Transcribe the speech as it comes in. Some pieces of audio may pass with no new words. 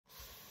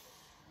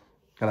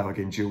Hello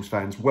again, Gills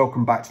fans.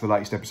 Welcome back to the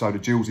latest episode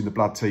of Gills in the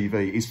Blood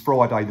TV. It's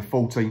Friday the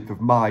 14th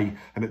of May,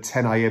 and at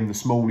 10 AM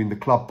this morning, the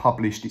club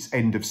published its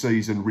end of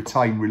season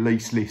retain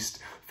release list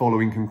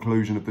following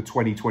conclusion of the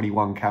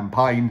 2021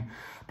 campaign.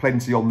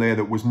 Plenty on there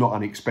that was not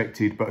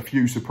unexpected, but a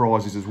few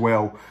surprises as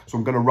well. So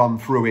I'm going to run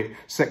through it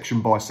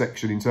section by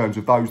section in terms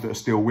of those that are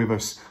still with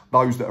us,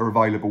 those that are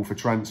available for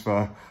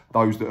transfer,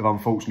 those that have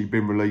unfortunately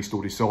been released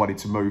or decided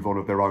to move on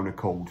of their own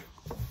accord.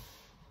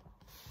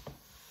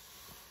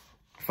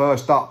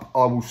 First up,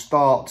 I will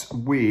start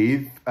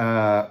with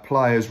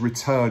players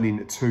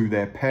returning to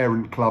their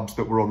parent clubs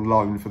that were on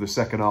loan for the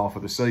second half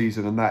of the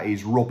season, and that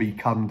is Robbie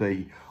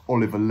Cundy,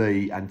 Oliver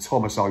Lee and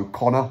Thomas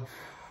O'Connor.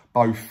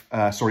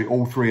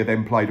 All three of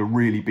them played a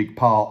really big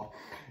part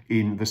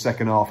in the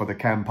second half of the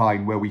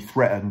campaign, where we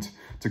threatened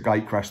to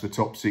gatecrash the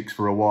top six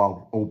for a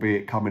while,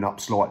 albeit coming up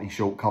slightly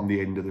short come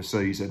the end of the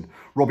season.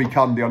 Robbie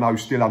Cundy, I know,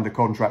 still under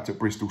contract at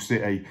Bristol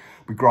City.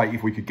 It'd be great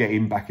if we could get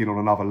him back in on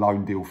another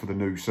loan deal for the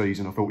new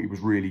season. I thought he was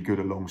really good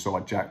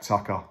alongside Jack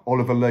Tucker.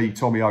 Oliver Lee,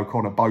 Tommy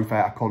O'Connor, both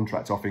out of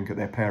contract, I think, at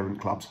their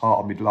parent clubs, Heart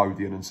of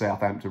Midlothian and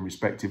Southampton,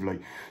 respectively.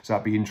 So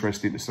it'd be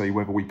interesting to see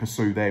whether we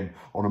pursue them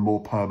on a more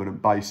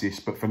permanent basis.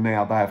 But for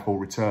now, they have all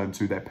returned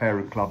to their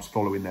parent clubs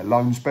following their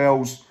loan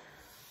spells.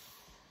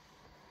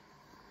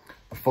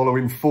 The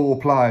following four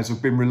players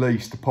have been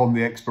released upon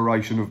the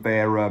expiration of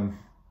their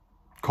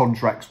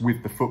contracts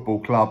with the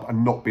football club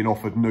and not been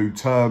offered new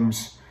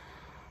terms.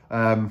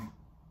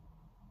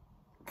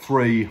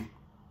 Three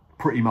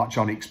pretty much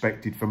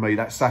unexpected for me.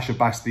 That's Sacha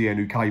Bastien,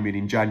 who came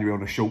in January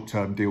on a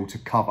short-term deal to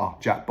cover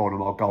Jack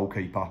Bonham, our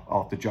goalkeeper,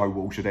 after Joe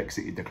Walsh had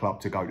exited the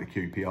club to go to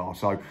QPR.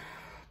 So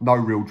no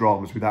real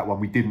dramas with that one.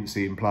 We didn't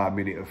see him play a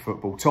minute of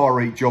football.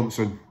 Tyreek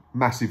Johnson,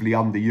 massively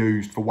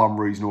underused for one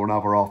reason or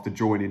another after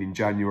joining in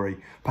January.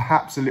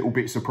 Perhaps a little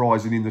bit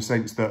surprising in the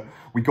sense that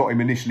we got him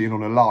initially in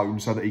on a loan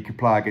so that he could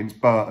play against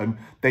Burton,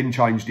 then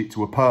changed it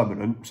to a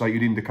permanent, so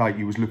you'd indicate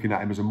you was looking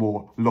at him as a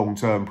more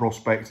long-term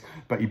prospect,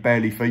 but he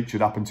barely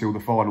featured up until the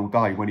final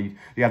day when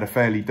he had a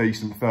fairly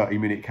decent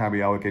 30-minute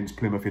cameo against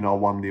Plymouth in our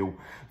 1-0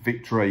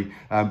 victory.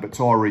 But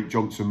Tyreek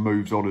Johnson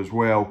moves on as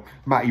well.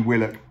 Matty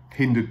Willock,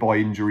 hindered by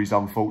injuries,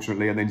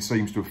 unfortunately, and then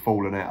seems to have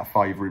fallen out of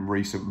favour in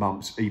recent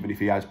months, even if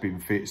he has been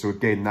fit. So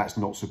again, that's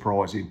not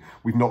surprising.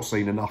 We've not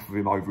seen enough of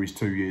him over his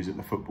 2 years at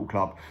the football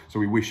club, so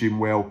we wish him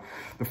well.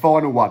 The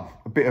final one,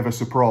 a bit of a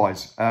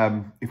surprise.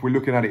 If we're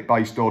looking at it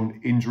based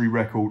on injury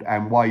record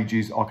and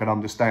wages, I can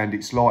understand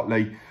it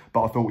slightly,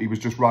 but I thought he was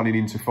just running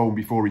into form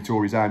before he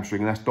tore his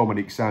hamstring, and that's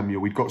Dominic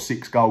Samuel. He'd got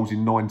 6 goals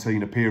in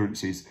 19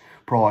 appearances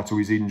prior to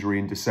his injury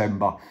in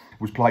December.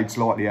 Was played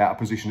slightly out of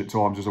position at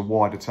times as a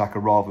wide attacker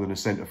rather than a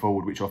centre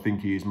forward, which I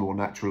think he is more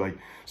naturally.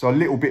 So a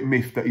little bit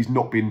miffed that he's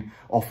not been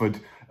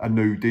offered a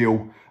new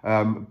deal.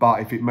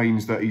 But if it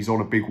means that he's on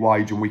a big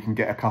wage and we can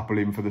get a couple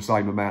in for the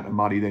same amount of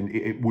money, then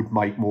it would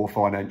make more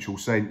financial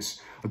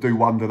sense. I do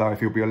wonder, though, if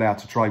he'll be allowed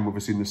to train with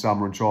us in the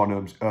summer and try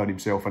and earn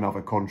himself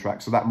another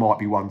contract. So that might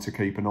be one to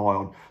keep an eye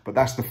on. But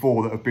that's the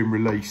 4 that have been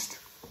released.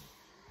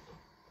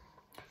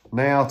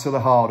 Now to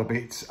the harder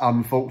bits.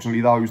 Unfortunately,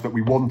 those that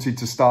we wanted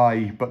to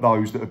stay, but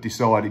those that have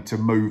decided to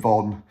move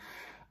on.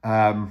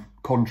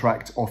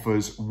 Contract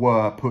offers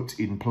were put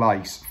in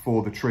place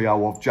for the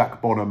trio of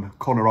Jack Bonham,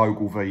 Connor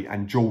Ogilvie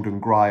and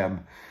Jordan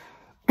Graham.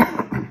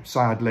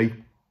 Sadly,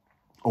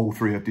 all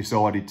three have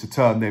decided to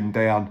turn them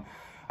down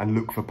and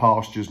look for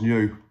pastures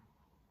new.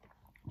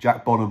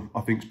 Jack Bonham,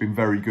 I think, has been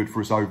very good for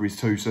us over his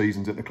 2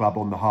 seasons at the club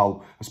on the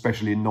whole,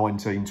 especially in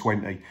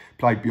 19-20.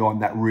 Played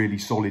behind that really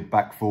solid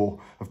back four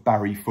of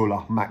Barry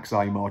Fuller, Max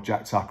Amar,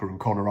 Jack Tucker and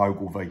Connor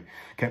Ogilvie.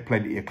 Kept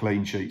plenty of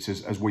clean sheets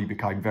as we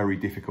became very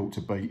difficult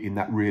to beat in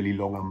that really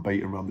long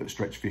unbeaten run that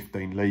stretched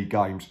 15 league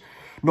games.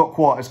 Not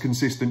quite as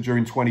consistent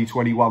during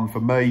 2021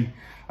 for me,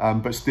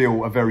 but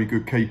still a very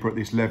good keeper at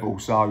this level.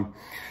 So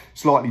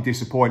slightly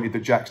disappointed that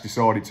Jack's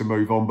decided to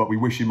move on, but we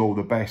wish him all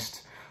the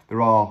best.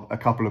 There are a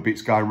couple of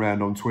bits going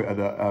around on Twitter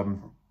that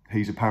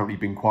he's apparently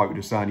been quoted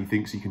as saying he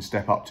thinks he can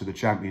step up to the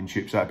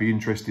Championship. So it'd be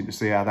interesting to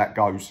see how that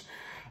goes.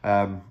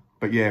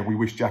 But yeah, we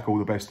wish Jack all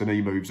the best and he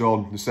moves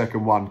on. The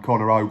second one,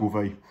 Connor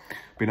Ogilvie,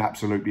 been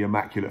absolutely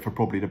immaculate for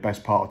probably the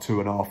best part of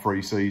 2.5,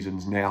 3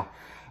 seasons now.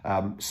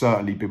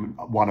 Certainly been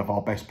one of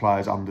our best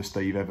players under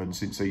Steve Evans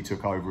since he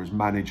took over as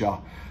manager.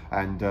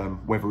 And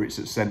whether it's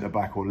at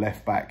centre-back or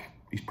left-back,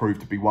 he's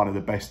proved to be one of the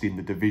best in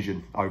the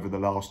division over the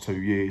last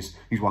 2 years.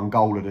 He's won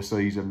goal of the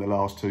season the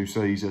last 2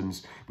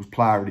 seasons. Was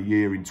player of the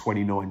year in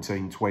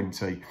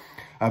 2019-20.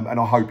 And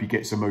I hope he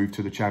gets a move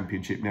to the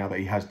Championship now that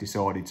he has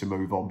decided to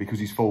move on, because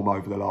his form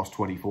over the last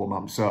 24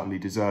 months certainly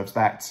deserves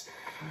that.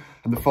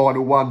 And the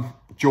final one,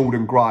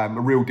 Jordan Graham,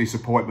 a real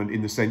disappointment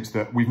in the sense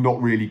that we've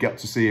not really got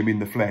to see him in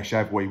the flesh,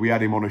 have we? We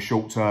had him on a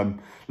short-term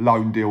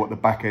loan deal at the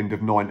back end of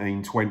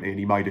 19-20 and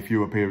he made a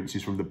few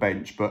appearances from the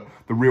bench. But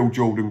the real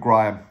Jordan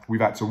Graham, we've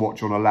had to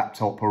watch on a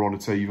laptop or on a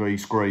TV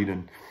screen,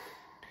 and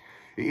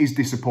it is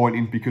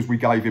disappointing because we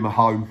gave him a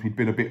home. He'd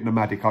been a bit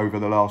nomadic over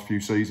the last few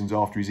seasons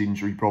after his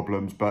injury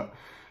problems, but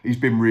he's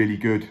been really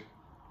good.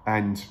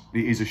 And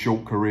it is a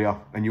short career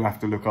and you have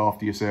to look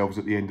after yourselves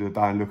at the end of the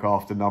day and look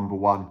after number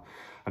one.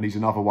 And he's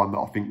another one that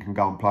I think can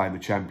go and play in the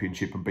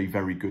Championship and be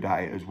very good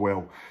at it as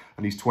well.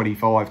 And he's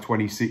 25,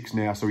 26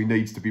 now, so he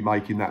needs to be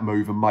making that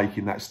move and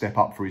making that step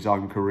up for his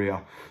own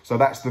career. So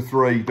that's the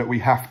three that we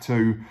have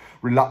to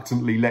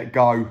reluctantly let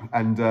go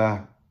and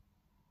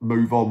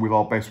move on with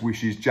our best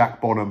wishes.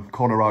 Jack Bonham,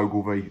 Connor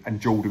Ogilvie and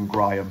Jordan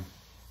Graham.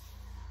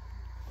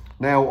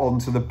 Now on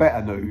to the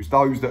better news,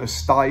 those that are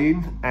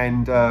staying,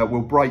 and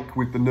we'll break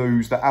with the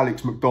news that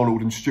Alex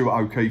McDonald and Stuart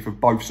O'Keefe have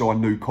both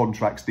signed new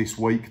contracts this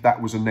week.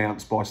 That was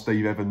announced by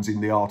Steve Evans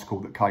in the article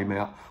that came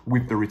out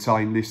with the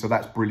retain list, so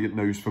that's brilliant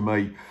news for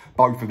me.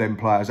 Both of them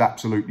players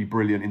absolutely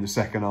brilliant in the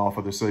second half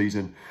of the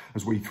season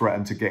as we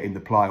threaten to get in the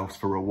playoffs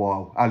for a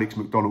while. Alex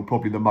McDonald,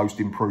 probably the most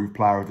improved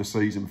player of the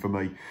season for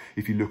me,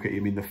 if you look at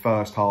him in the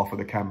first half of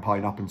the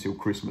campaign up until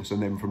Christmas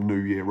and then from New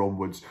Year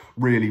onwards.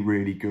 Really,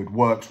 really good.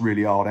 Works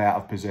really hard out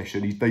of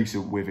possession. He's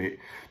decent with it.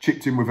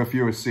 Chipped in with a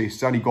few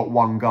assists. Only got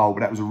one goal, but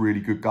that was a really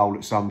good goal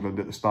at Sunderland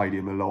at the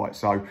Stadium of Light.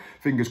 So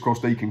fingers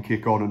crossed he can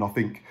kick on. And I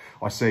think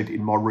I said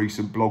in my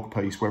recent blog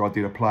piece where I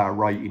did a player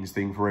ratings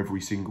thing for every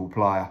single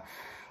player,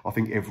 I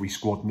think every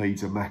squad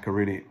needs a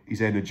Macca in it.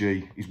 His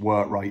energy, his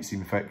work rate's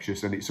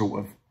infectious, and it sort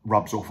of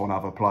rubs off on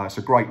other players.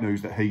 So great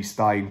news that he's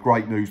staying.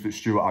 Great news that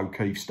Stuart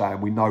O'Keefe's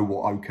staying. We know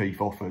what O'Keefe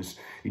offers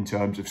in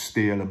terms of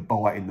steel and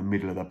bite in the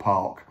middle of the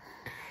park.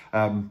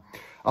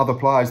 Other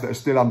players that are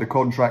still under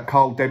contract: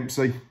 Carl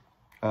Dempsey,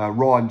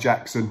 Ryan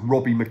Jackson,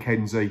 Robbie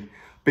McKenzie,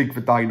 Big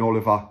Verdane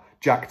Oliver,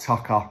 Jack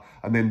Tucker,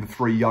 and then the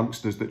three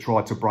youngsters that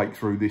tried to break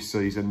through this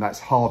season. That's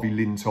Harvey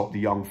Lintott, the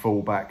young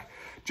fullback,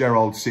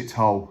 Gerald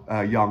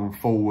Sithole, young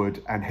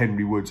forward, and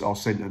Henry Woods, our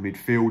centre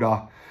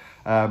midfielder.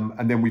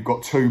 And then we've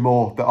got two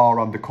more that are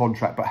under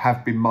contract but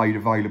have been made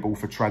available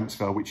for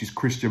transfer, which is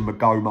Christian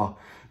Magoma,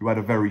 who had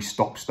a very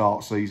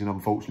stop-start season,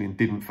 unfortunately, and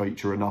didn't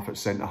feature enough at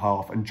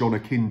centre-half, and John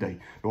Akindi,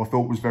 who I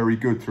thought was very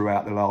good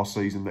throughout the last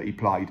season that he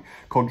played,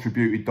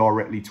 contributed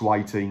directly to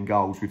 18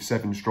 goals with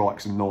 7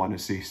 strikes and 9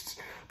 assists.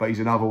 But he's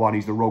another one,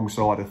 he's the wrong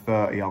side of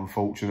 30,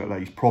 unfortunately.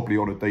 He's probably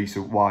on a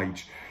decent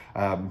wage.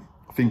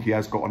 I think he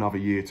has got another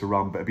year to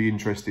run, but it'd be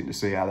interesting to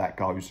see how that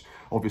goes.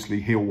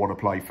 Obviously, he'll want to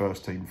play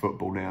first-team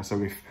football now.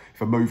 So if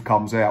a move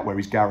comes out where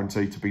he's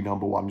guaranteed to be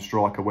 #1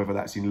 striker, whether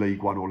that's in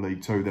League One or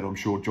League Two, then I'm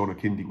sure John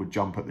Akindi would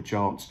jump at the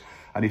chance.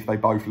 And if they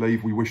both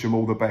leave, we wish them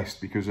all the best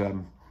because,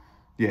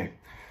 yeah,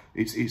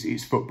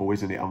 it's football,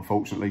 isn't it?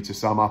 Unfortunately, to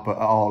sum up, at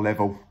our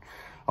level,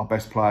 our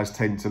best players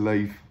tend to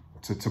leave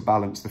to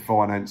balance the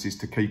finances,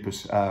 to keep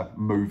us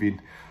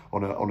moving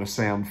on a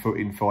sound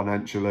footing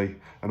financially.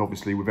 And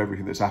obviously with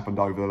everything that's happened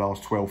over the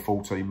last 12,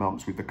 14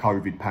 months with the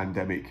COVID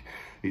pandemic,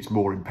 it's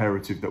more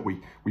imperative that we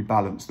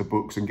balance the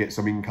books and get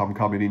some income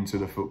coming into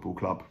the football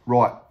club.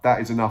 Right, that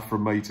is enough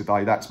from me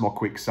today. That's my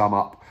quick sum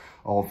up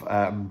of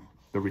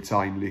the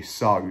retain list.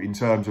 So in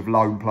terms of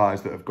loan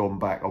players that have gone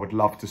back, I would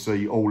love to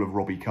see all of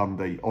Robbie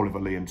Cundy, Oliver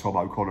Lee and Tom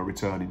O'Connor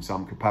return in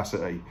some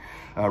capacity.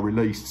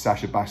 Released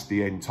Sacha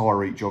Bastien,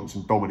 Tyreek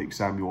Johnson, Dominic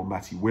Samuel and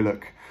Matty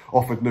Willock.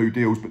 Offered new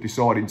deals but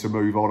deciding to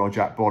move on are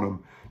Jack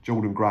Bonham,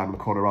 Jordan Graham and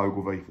Connor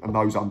Ogilvie. And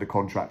those under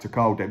contract are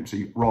Carl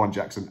Dempsey, Ryan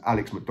Jackson,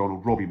 Alex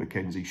McDonald, Robbie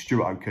McKenzie,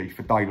 Stuart O'Keefe,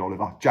 Verdane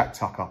Oliver, Jack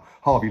Tucker,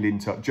 Harvey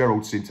Lintott,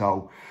 Gerald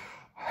Sithole,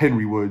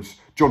 Henry Woods,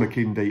 John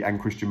Akindi and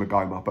Christian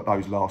Magoma. But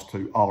those last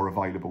two are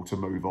available to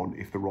move on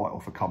if the right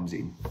offer comes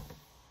in.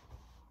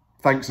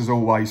 Thanks as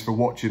always for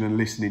watching and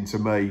listening to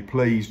me.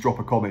 Please drop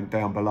a comment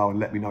down below and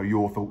let me know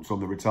your thoughts on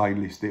the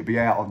retain list. It'll be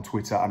out on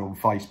Twitter and on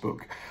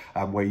Facebook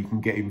where you can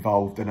get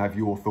involved and have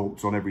your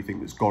thoughts on everything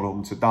that's gone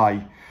on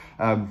today.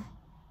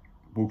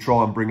 We'll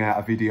try and bring out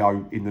a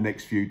video in the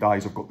next few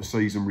days. I've got the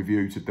season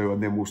review to do,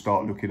 and then we'll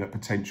start looking at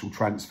potential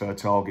transfer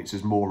targets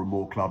as more and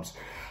more clubs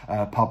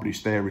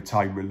publish their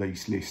retain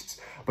release lists.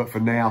 But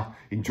for now,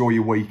 enjoy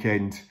your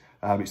weekend.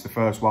 It's the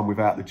first one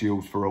without the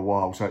Gills for a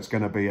while, so it's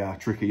going to be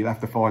tricky. You'll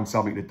have to find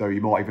something to do. You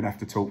might even have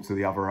to talk to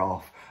the other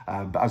half.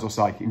 But as I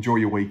say, enjoy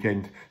your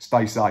weekend,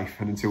 stay safe,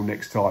 and until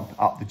next time,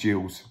 up the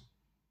Gills.